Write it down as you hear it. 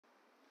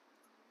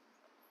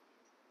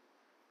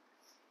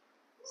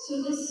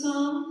So this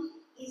song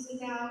is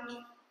about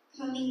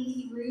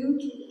coming through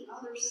to the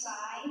other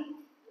side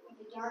of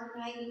the dark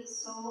night of the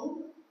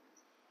soul.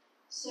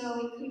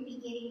 So it could be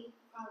getting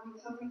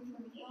recovering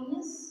from an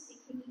illness. It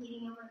could be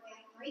getting over a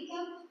bad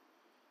breakup.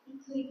 It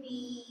could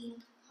be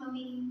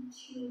coming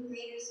to a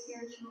greater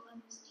spiritual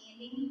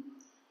understanding.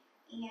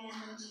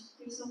 And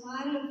there's a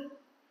lot of,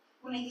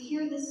 when I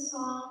hear this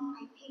song,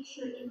 I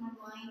picture in my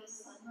mind a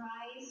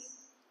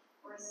sunrise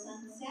or a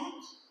sunset.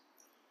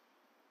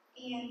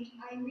 And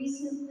I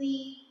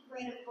recently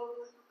read a book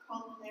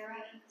called Clara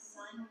and the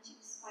Sun, which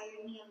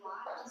inspired me a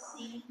lot to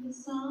sing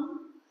this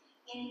song.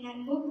 And in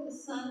that book, the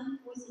sun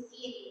was a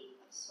deity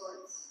of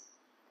sorts.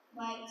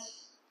 But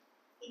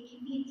it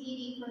can be a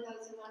deity for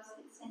those of us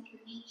that center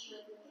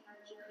nature in our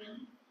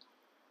journey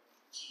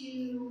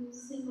to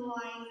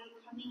symbolize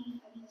the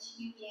coming of each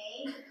new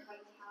day and the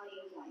vitality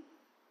of life.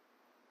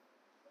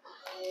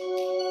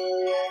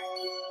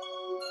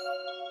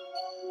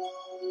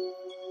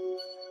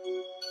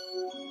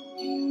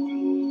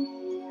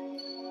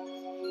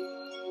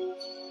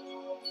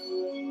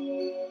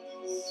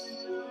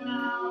 Soon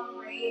I'll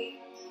break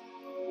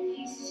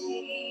these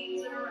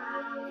chains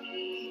around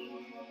me.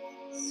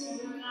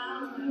 Soon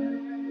I'll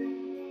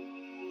learn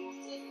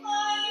to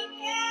fly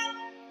again.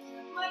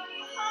 Might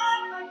be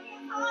hard,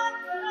 but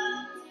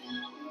I'll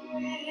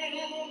do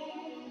it.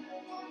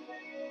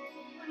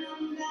 When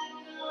I'm back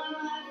on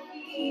my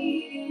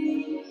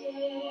feet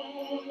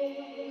again.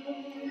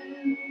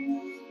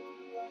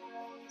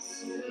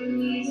 Soon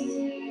these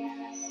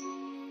tears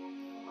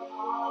will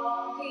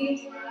all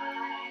be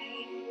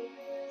dry.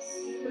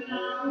 Soon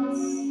I'll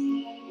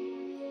see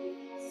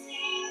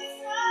the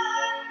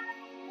sun.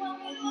 Won't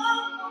be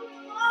long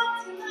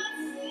till I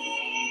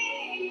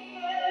see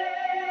it.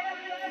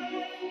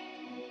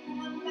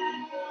 And I'm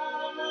back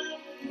on my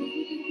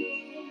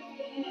feet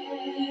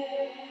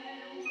again.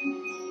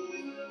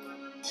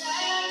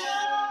 Back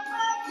on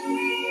my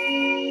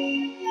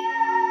feet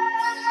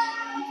again.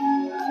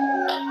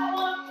 I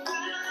walk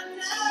down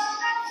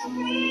the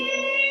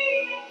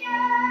street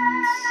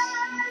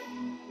again.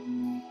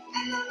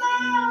 And the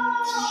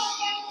Lord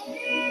can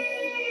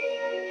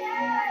see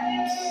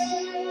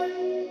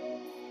again.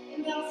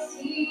 And I'll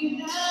see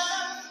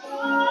that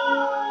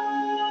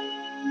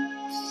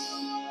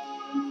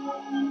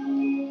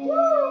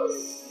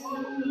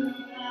soon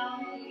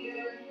I'll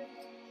hear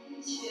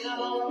the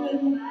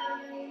children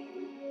laughing.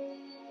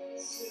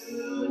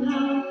 Soon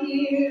I'll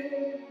hear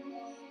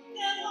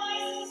their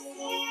voices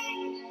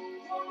sing.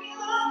 Won't be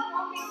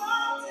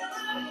long till I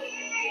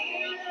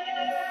hear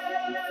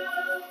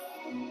them.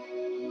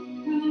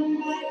 When I'm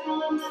back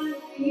on my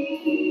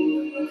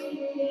feet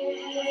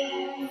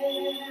again.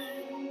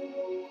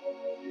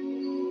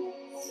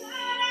 Soon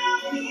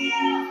I'll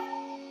feel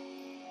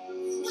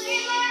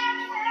sweet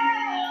like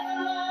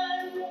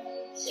heaven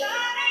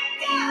shining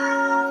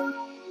down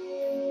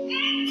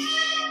and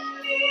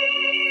let me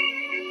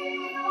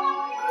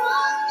walk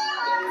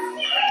on the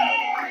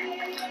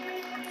sea.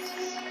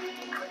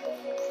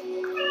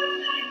 When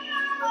I'm back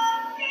on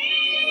my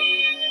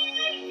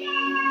feet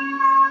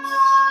again.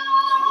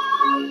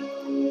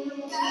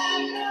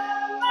 Back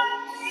on my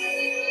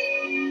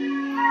feet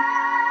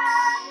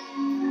again.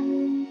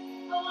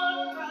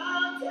 All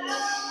around down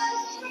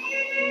the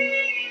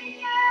street again.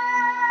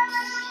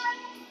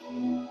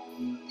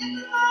 And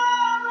the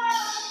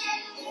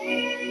morning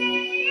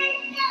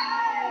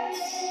again.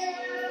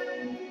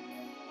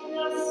 And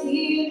I'll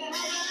see that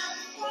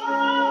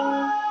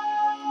far.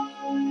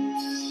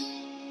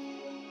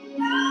 I'm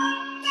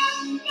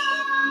not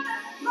gonna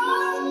go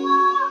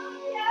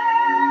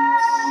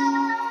again.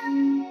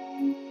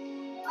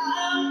 I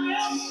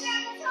will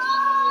stand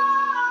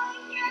tall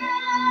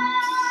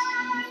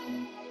again.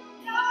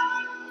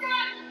 I'm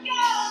not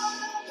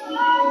gonna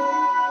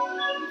fall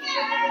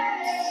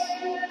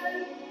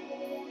again.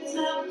 'Cause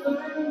I've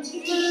learned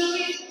to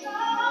be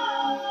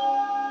strong.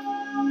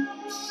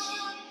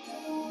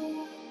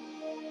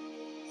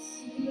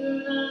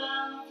 Soon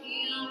I'll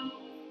feel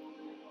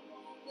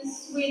the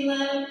sweet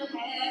light of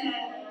heaven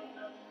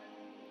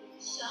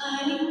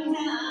shining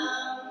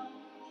down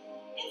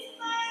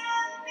inside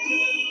of me.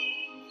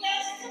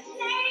 Yes,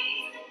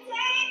 today's the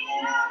day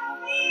that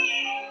I'll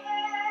feel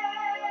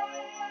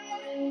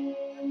it.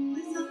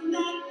 'Cause I'm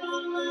back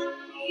on my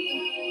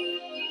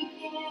feet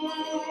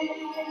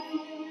again.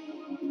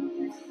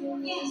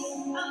 Yes,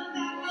 I'm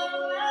back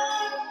on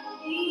my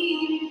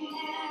feet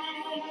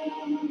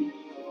again.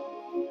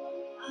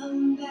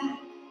 I'm back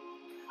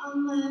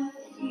on my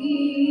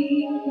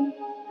feet again.